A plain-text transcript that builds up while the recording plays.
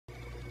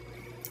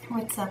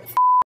What's up?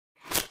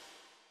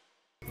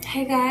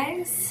 Hey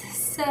guys,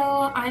 so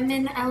I'm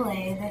in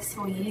LA this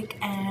week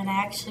and I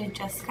actually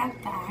just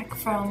got back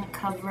from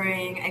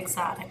covering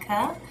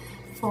Exotica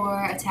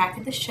for Attack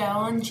of the Show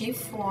on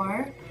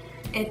G4.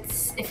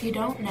 It's, if you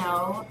don't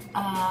know,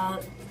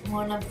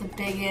 one of the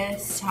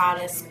biggest,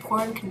 hottest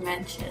porn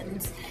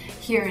conventions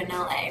here in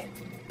LA.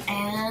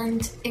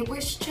 And it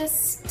was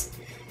just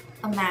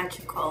a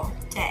magical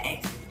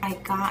day. I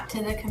got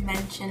to the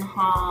convention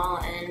hall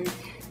and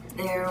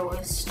there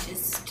was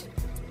just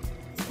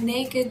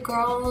naked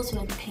girls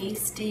with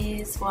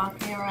pasties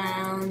walking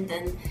around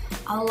and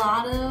a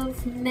lot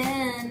of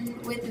men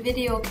with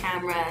video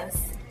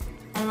cameras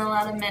and a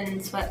lot of men in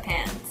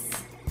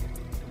sweatpants.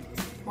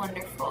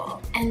 Wonderful.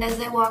 And as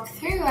I walked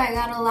through, I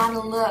got a lot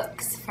of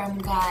looks from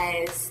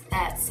guys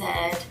that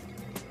said,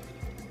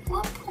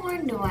 "What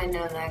porn do I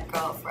know that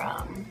girl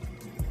from?"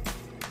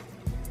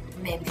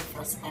 Made me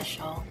feel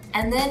special.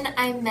 And then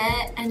I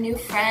met a new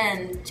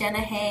friend, Jenna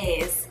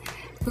Hayes,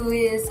 who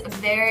is a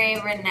very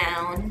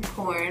renowned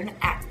porn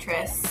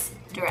actress,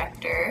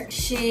 director.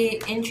 She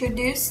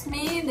introduced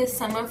me to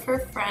some of her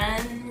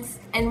friends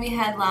and we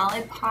had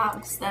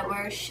lollipops that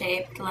were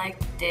shaped like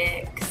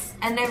dicks.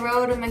 And I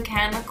rode a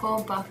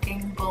mechanical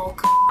bucking bull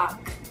cock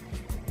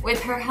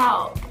with her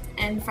help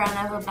in front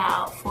of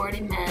about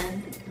 40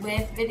 men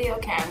with video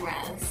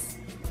cameras.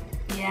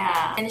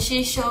 Yeah. And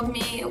she showed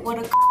me what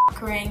a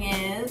cock ring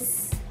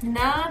is.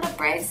 Not a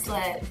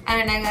bracelet.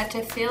 And I got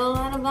to feel a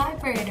lot of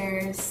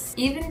vibrators.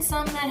 Even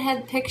some that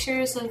had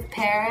pictures of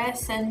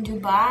Paris and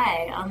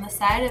Dubai on the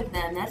side of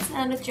them. That's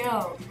not a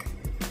joke.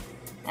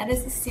 That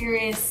is a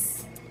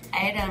serious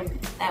item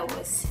that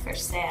was for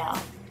sale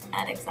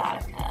at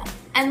Exotica.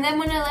 And then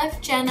when I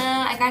left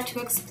Jenna, I got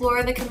to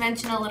explore the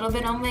convention a little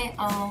bit on my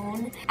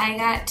own. I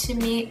got to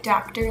meet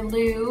Dr.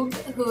 Lube,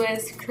 who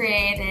has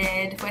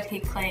created what he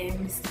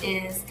claims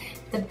is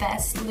the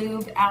best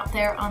lube out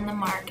there on the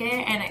market,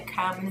 and it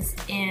comes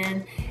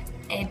in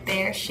a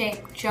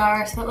bear-shaped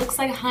jar, so it looks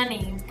like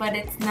honey, but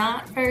it's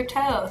not for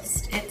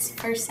toast, it's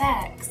for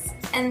sex.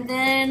 And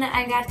then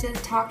I got to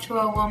talk to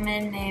a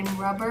woman named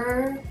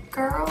Rubber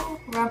Girl,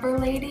 Rubber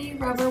Lady,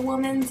 Rubber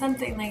Woman,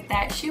 something like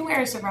that. She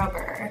wears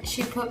rubber.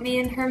 She put me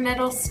in her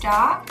metal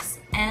stocks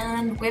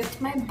and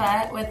whipped my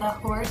butt with a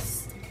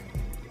horse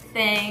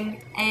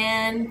thing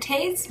and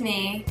tased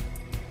me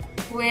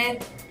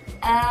with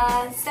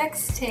a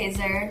sex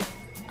taser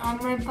on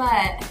my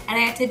butt. And I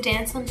had to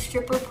dance on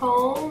stripper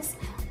poles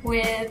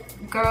with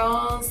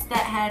girls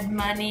that had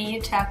money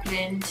tucked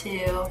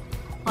into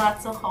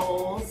lots of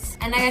holes.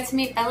 And I got to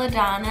meet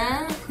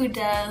Belladonna, who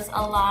does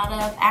a lot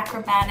of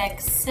acrobatic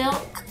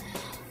silk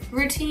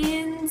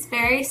routines,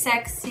 very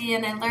sexy,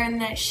 and I learned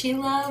that she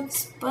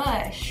loves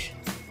Bush,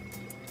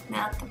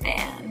 not the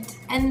band.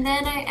 And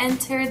then I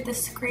entered the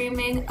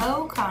Screaming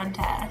O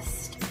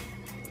contest,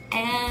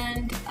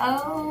 and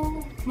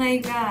oh my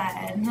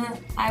god,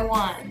 I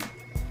won.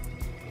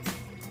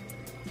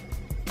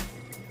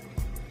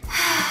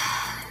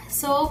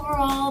 So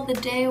overall, the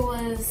day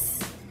was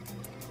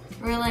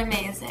really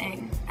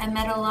amazing. I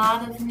met a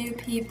lot of new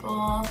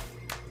people.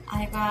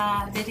 I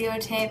got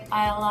videotaped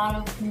by a lot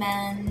of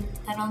men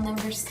that I'll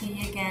never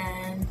see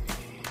again.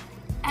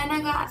 And I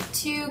got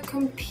to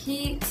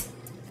compete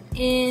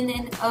in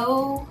an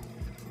O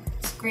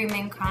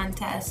screaming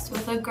contest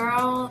with a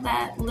girl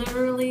that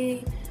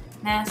literally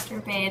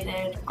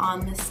masturbated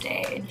on the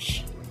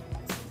stage.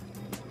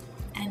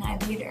 And I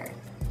beat her.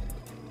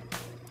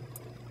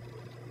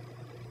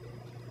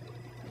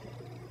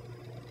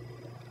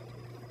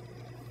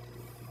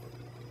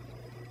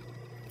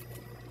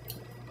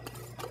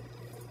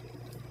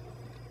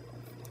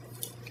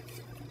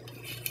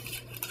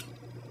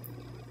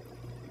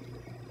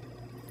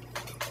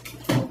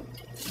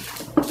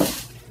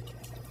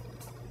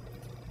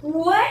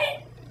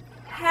 What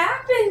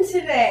happened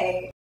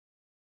today?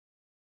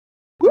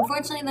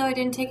 Unfortunately though, I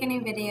didn't take any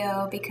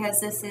video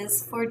because this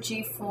is for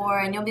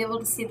G4 and you'll be able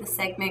to see the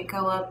segment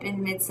go up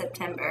in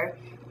mid-September,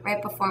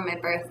 right before my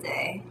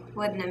birthday.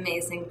 What an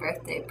amazing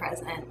birthday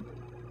present.